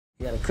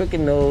You got a crooked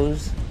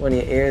nose, one of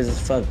your ears is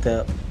fucked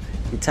up,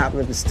 your top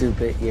lip is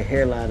stupid, your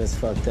hairline is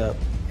fucked up,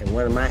 and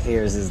one of my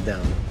ears is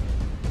dumb.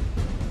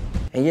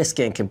 And your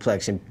skin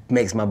complexion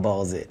makes my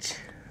balls itch.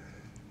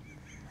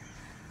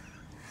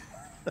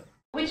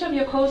 Which of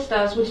your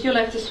co-stars would you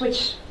like to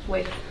switch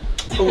with?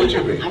 Who would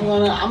you be? I'm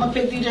gonna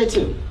pick DJ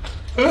 2.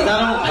 I'm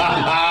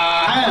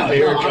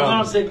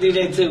gonna pick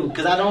DJ 2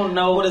 because I don't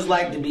know what it's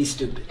like to be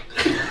stupid.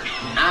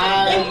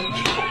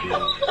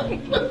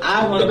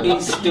 I want to be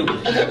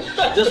stupid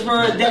just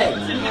for a day.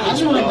 I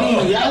just want to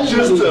be.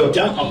 Just a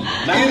dumb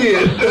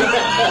idiot.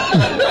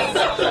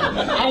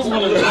 I just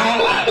want to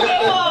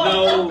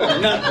know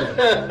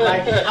nothing.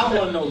 Like I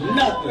want to know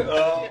nothing.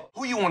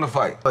 Who you want to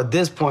fight? At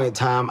this point in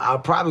time, I'll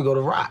probably go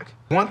to Rock.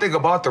 One thing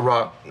about The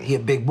Rock, He a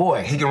big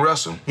boy. he can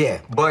wrestle. Yeah.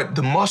 But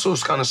the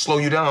muscles kind of slow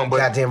you down. But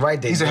Goddamn right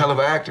they he's a do. hell of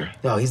an actor.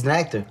 No, he's an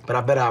actor, but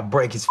I bet I'll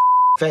break his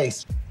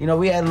face. You know,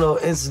 we had a little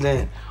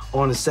incident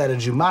on the set of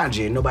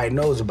Jumanji, and nobody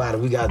knows about it.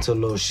 We got into a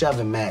little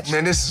shoving match.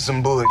 Man, this is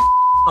some bullshit.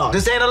 Oh,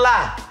 this ain't a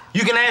lie.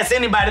 You can ask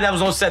anybody that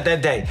was on set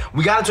that day.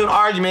 We got into an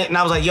argument, and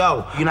I was like,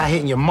 yo, you're not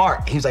hitting your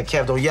mark. He was like,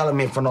 Kev, don't yell at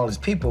me in front of all these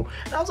people.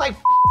 And I was like,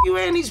 you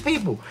and these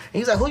people. And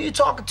he's like, who you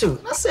talking to?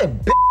 And I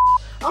said,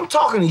 I'm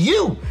talking to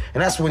you.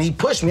 And that's when he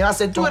pushed me. And I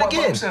said, do it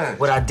again.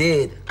 What I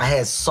did, I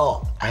had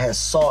salt. I had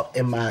salt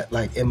in my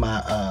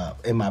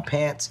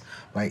pants,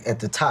 like at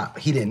the top.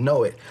 He didn't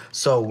know it.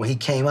 So when he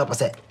came up, I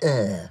said,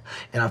 and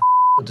I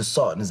with the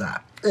salt in his eye.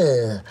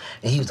 And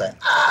he was like,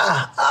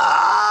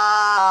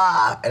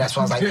 and that's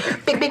why I was like,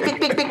 big.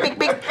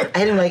 I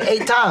hit him like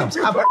 8 times.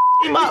 I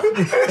him up.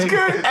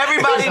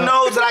 Everybody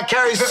knows that I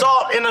carry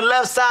salt in the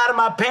left side of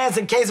my pants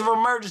in case of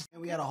emergency.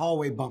 And we had a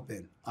hallway bump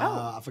in.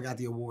 I forgot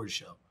the award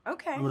show.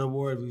 Okay. Remember the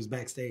award? We was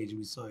backstage and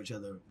we saw each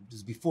other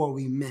just before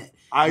we met.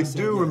 I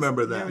do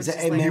remember that. He said,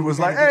 hey, man, He was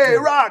like, hey,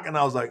 Rock. And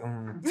I was like,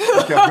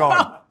 I kept going.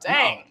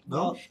 Dang.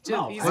 No.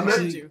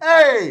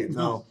 Hey!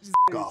 No.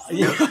 Off.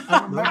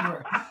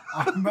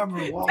 I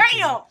remember walking.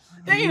 Damn.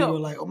 And you were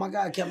like, oh my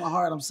God, Kevin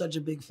Hart, I'm such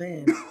a big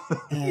fan.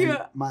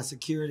 And my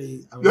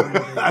security, I remember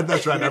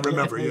That's right, I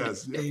remember,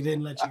 yes. They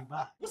didn't let you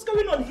by. What's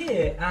going on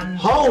here? And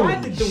Holy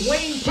why did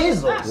Dwayne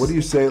Jesus. What do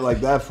you say it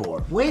like that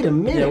for? Wait a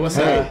minute. Yeah, what's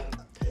that?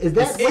 Is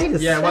that, wait a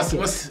second.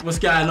 What's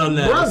going on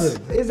there? Brother,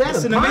 is that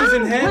It's a an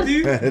amazing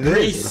hairdo. It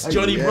Grease, is.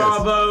 Johnny Yes.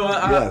 Bravo.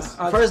 Yes.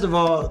 First of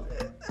all,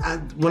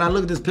 when I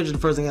look at this picture, the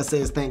first thing I say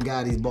is thank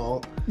God he's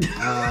bald.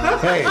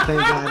 Hey, thank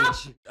God.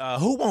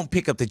 Who won't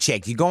pick up the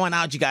check? You going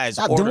out, you guys?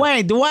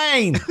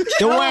 Dwayne.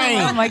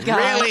 Oh my God.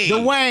 Really?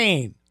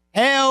 Dwayne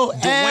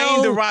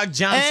The Rock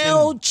Johnson.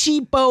 El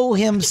Cheapo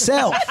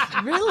himself.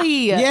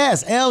 Really?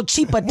 Yes, El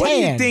Cheapatan. What do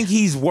you think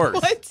he's worth?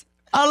 What?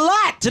 A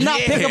lot to not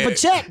pick up a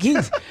check.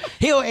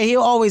 He'll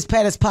always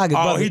pat his pocket.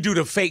 Oh, brother. he do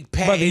the fake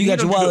pat. Brother, you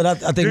got your wallet. I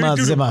think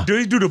mine's in my. Do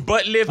he do the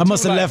butt lift? I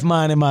must have left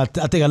mine in my.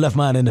 I think I left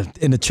mine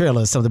in the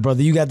trailer or something,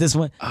 brother. You got this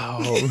one?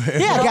 Oh,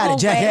 Yeah, I got it,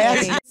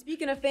 jackass.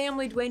 Speaking of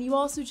family, Dwayne, you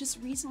also just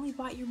recently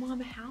bought your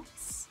mom a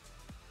house.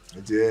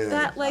 I did.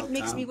 That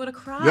makes me want to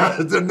cry. Yeah,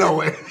 no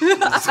way.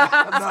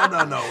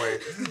 no way.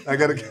 I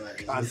got a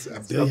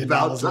concept. $1 billion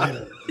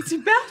later. It's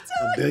about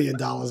time. $1 billion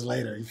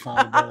later, he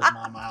finally bought his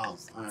mama a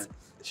house. All right,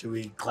 should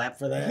we clap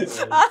for that?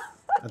 Or-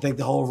 I think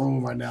the whole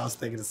room right now is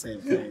thinking the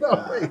same thing.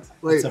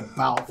 Wait. It's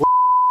about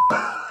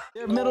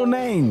their middle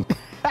name.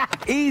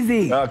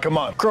 Easy. Come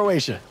on.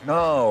 Croatia.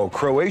 No,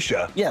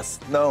 Croatia. Yes.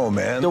 No,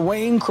 man.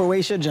 Dwayne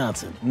Croatia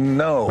Johnson.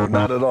 No,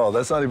 not at all.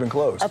 That's not even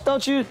close. I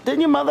thought didn't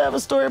your mother have a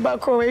story about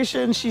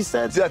Croatia and she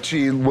said That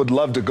she would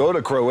love to go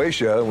to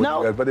Croatia,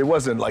 No. but it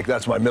wasn't like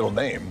that's my middle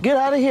name. get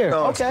out of here.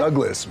 No, okay. it's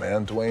Douglas,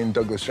 man. Dwayne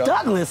Douglas Johnson.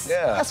 Douglas?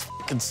 Yeah. That's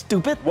fucking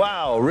stupid.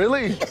 Wow,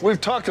 really?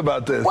 We've talked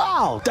about this.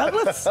 Wow,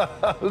 Douglas?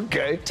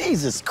 Okay.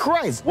 Jesus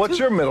Christ. What's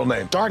your middle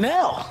name?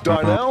 Darnell.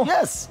 Darnell?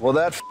 Yes. Well,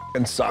 that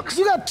f***ing sucks.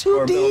 You got two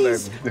Or middle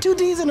D's, name. 2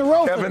 D's in a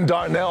row. Kevin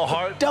Darnell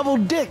Hart. Double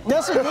dick.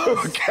 That's what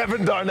it is.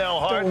 Kevin Darnell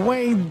Hart.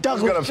 Dwayne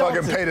Douglas Who's gonna fucking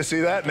Johnson. pay to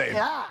see that name?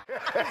 Yeah.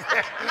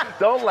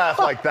 Don't laugh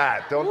like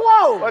that. Don't.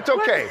 Whoa. That's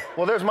okay.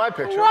 Well, there's my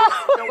picture.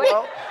 Whoa. No,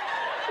 well,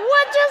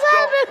 What just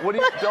happened? what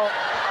do you don't?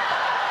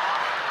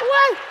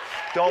 What?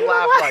 Don't You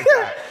laugh look like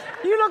that.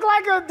 You look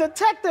like a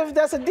detective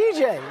that's a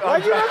DJ.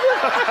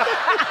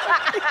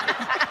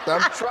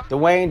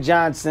 Dwayne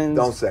Johnson.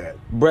 Don't say it.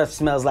 Breath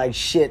smells like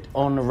shit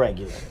on the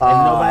regular. And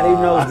nobody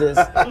knows this.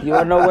 You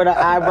wanna know where the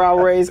eyebrow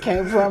raise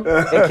came from?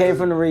 It came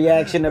from the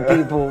reaction of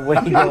people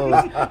when he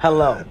goes,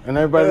 hello. And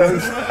everybody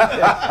goes,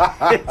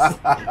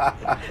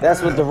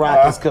 that's what The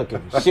Rock is cooking.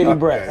 Shitty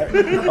breath.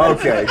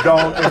 Okay,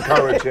 don't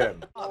encourage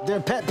him. Their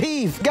pet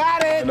peeve.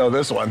 Got it. I know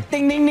this one.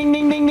 Ding, ding, ding,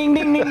 ding, ding, ding,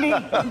 ding, ding, ding.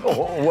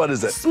 What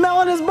is it?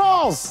 Smelling his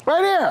balls.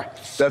 Right here.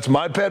 That's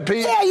my pet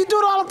peeve? Yeah, you do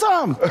it all the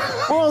time.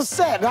 We're on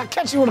set, and I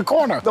catch you in the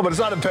corner. No, but it's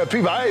not a pet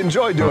peeve. I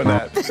enjoy doing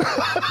that.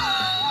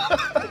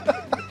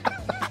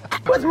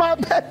 What's my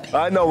pet peeve?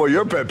 I know what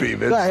your pet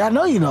peeve is. I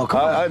know you know.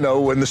 Come on. I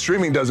know when the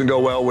streaming doesn't go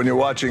well when you're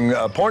watching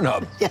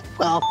Pornhub. Yeah,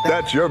 well.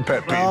 That's your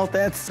pet peeve. Well,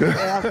 that's.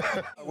 Yeah.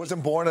 I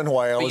wasn't born in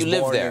Hawaii. I was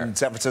born in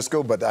San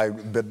Francisco, but I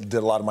did a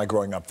lot of my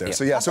growing up there. Yeah.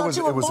 So yes, I thought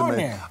you were born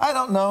amazing. there. I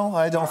don't know.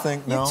 I don't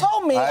think. No. You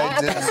told me. I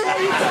did.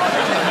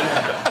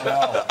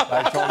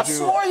 you.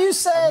 swore you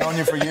said. I've known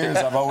you for years.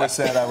 I've always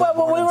said I was But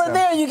when born we in were San-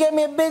 there, you gave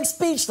me a big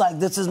speech like,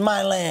 "This is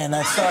my land."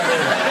 I started.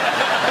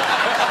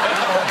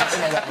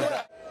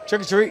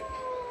 Trick or treat.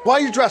 Why are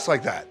you dressed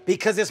like that?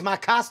 Because it's my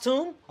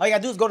costume. All you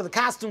gotta do is go to the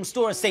costume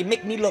store and say,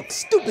 "Make me look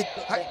stupid."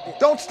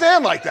 Don't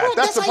stand like that. Well,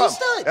 that's the how you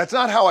problem. stood. That's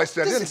not how I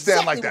stood. I This didn't is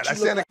stand like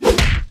exactly that. I what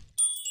stand.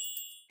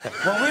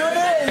 When we were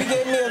there, you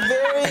gave me a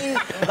very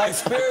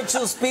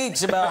spiritual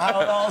speech about how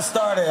it all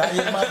started. How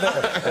your mother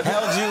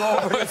held you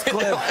over this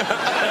cliff.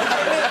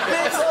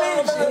 Big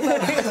speech.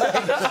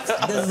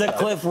 This is the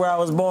cliff where I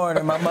was born,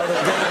 and my mother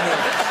gave me.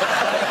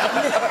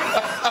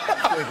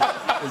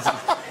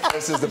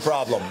 This is the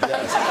problem.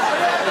 Yes.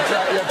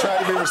 You're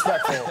trying to be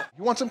respectful.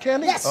 You want some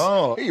candy? Yes.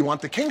 Oh, hey, you want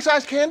the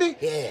king-size candy?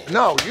 Yeah.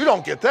 No, you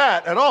don't get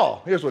that at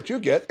all. Here's what you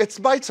get. It's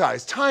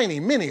bite-sized, tiny,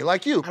 mini,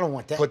 like you. I don't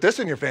want that. Put this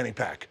in your fanny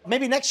pack.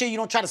 Maybe next year you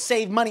don't try to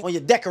save money on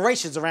your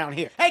decorations around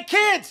here. Hey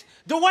kids,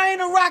 Dwayne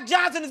and Rock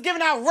Johnson is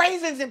giving out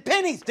raisins and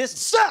pennies. This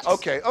sucks.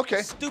 Okay.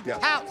 Stupid Yeah.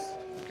 house.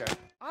 Okay.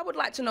 I would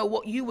like to know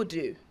what you would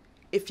do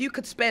if you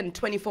could spend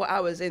 24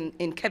 hours in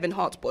Kevin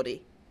Hart's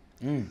body.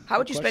 How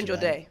would you spend your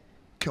day?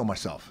 Kill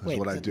myself is Wait,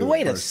 what I do.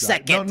 wait a first.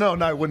 second. No,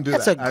 I wouldn't do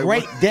That's that. a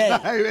great day.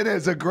 It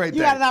is a great day.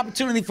 You got an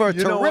opportunity for a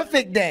You know what?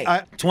 terrific day.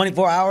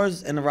 24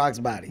 hours in The Rock's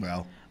body.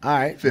 Well, all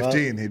right.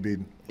 15, he'd be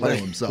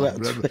playing himself.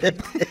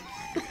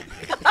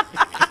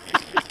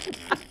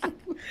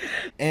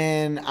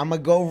 And I'm gonna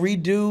go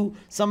redo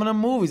some of the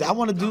movies. I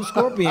want to do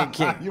Scorpion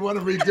King. You want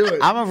to redo it?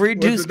 I'm gonna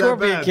redo Was it that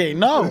Scorpion bad? King.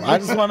 No, I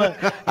just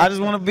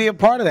wanna be a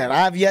part of that.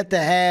 I've yet to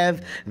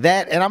have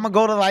that, and I'm gonna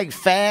go to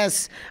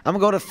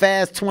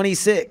Fast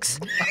 26,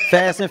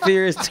 Fast and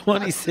Furious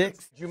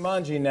 26.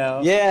 Jumanji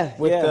now. Yeah,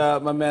 with yeah.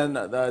 My man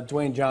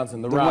Dwayne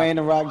Johnson, The Rock. Dwayne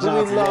The Rock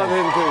Johnson. We love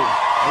him too.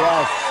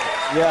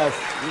 Yes.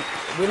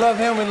 We love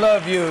him. We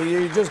love you.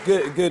 You're just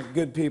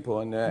good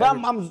people. And But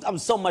I'm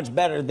so much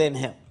better than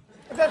him.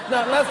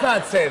 let's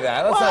not say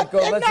that. Let's not go.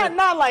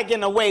 Not like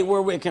in a way where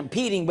we're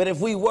competing, but if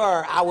we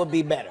were, I would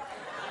be better.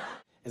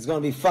 It's gonna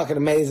be fucking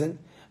amazing.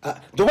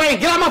 Dwayne,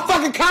 get out my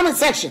fucking comment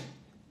section.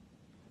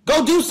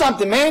 Go do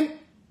something, man.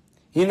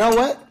 You know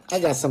what?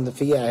 I got something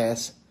for your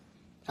ass.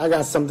 Do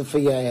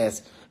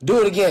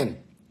it again.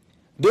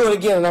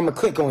 And I'm gonna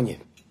click on you.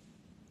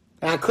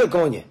 And I click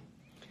on you.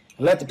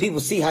 And let the people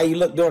see how you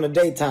look during the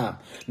daytime.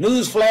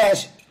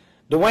 Newsflash,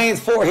 Dwayne's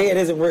forehead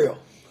isn't real.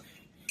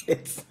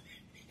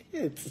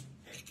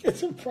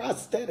 It's a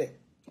prosthetic.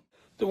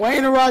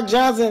 Dwayne The Rock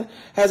Johnson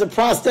has a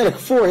prosthetic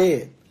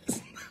forehead.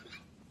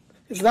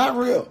 It's not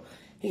real.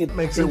 It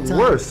makes it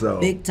worse,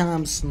 though. Big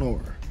time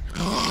snorer.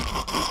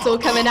 It's all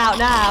coming out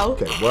now.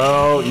 Okay,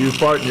 well, you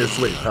fart in your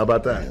sleep. How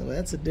about that? Well,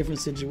 that's a different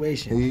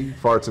situation. He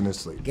farts in his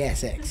sleep.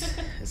 Gas X.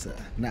 It's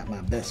not my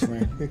best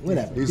friend.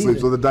 Whatever. He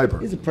sleeps with a diaper.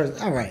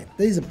 All right.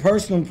 These are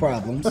personal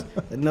problems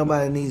that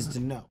nobody needs to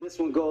know. This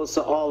one goes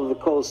to all of the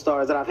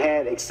co-stars that I've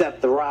had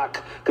except The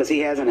Rock, because he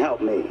hasn't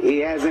helped me. He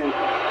hasn't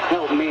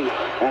helped me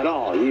at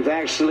all. You've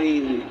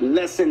actually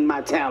lessened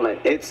my talent.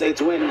 It's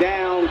went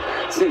down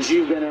since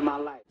you've been in my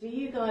life. Do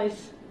you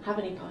guys have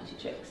any party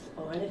tricks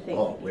or anything?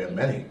 Oh, we have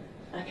many.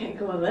 Okay,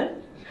 go on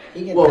then.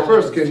 Well,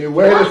 first, can you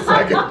wait a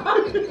second?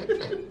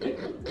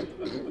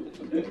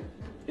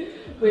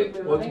 We're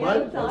What's running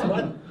out of mine?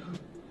 time.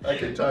 I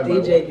can time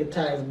DJ can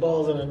tie his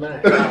balls in a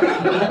knot.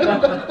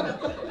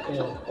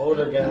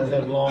 Older guys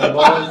have long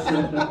balls,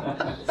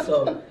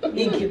 so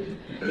he can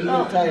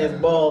tie his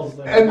balls.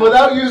 And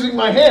without using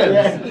my hands.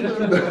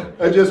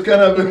 I just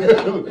kind of,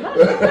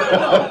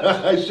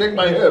 I shake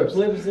my hips.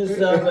 Flips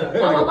himself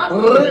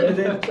and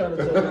then tries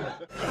to.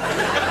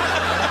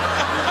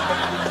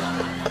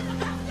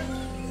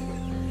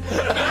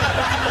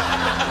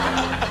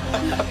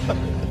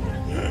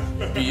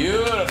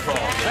 Beautiful.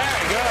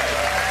 Very good.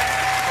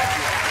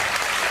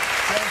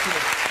 Thank you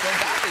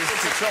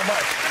so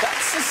much.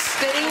 That's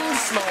sustained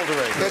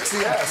smoldering.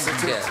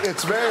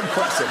 It's very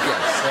impressive.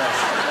 Yes.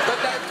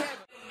 But that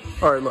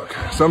All right, look,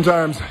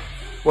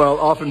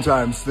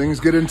 oftentimes things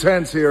get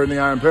intense here in the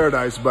Iron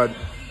Paradise, but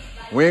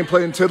we ain't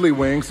playing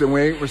tiddlywinks and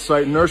we ain't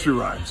reciting nursery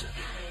rhymes.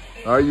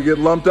 All right, you get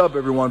lumped up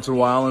every once in a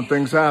while and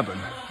things happen.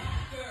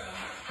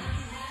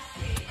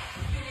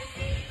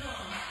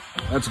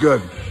 That's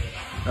good.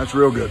 That's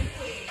real good.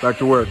 Back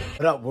to work.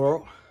 What up,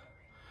 world?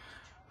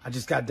 I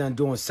just got done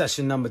doing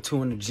session number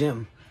 2 in the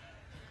gym.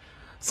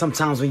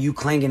 Sometimes when you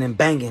clanging and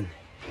banging,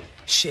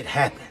 shit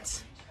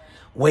happens.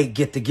 Weight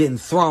get to getting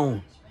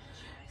thrown.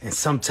 And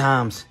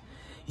sometimes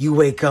you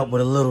wake up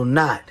with a little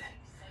knot.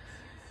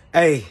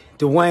 Hey,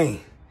 Dwayne,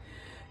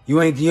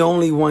 you ain't the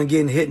only one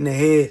getting hit in the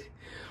head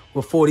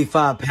with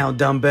 45-pound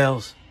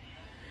dumbbells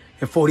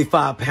and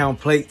 45-pound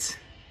plates.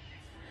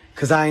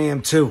 'Cause I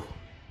am too.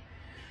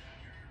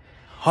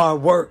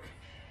 Hard work.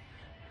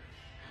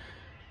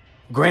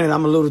 Granted,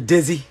 I'm a little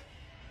dizzy.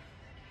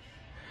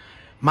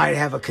 Might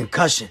have a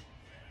concussion.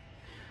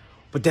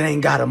 But that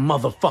ain't got a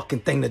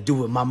motherfucking thing to do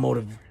with my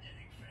motive.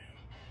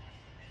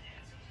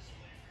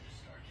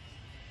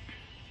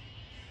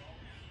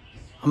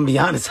 I'm gonna be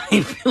honest, I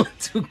ain't feeling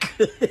too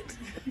good.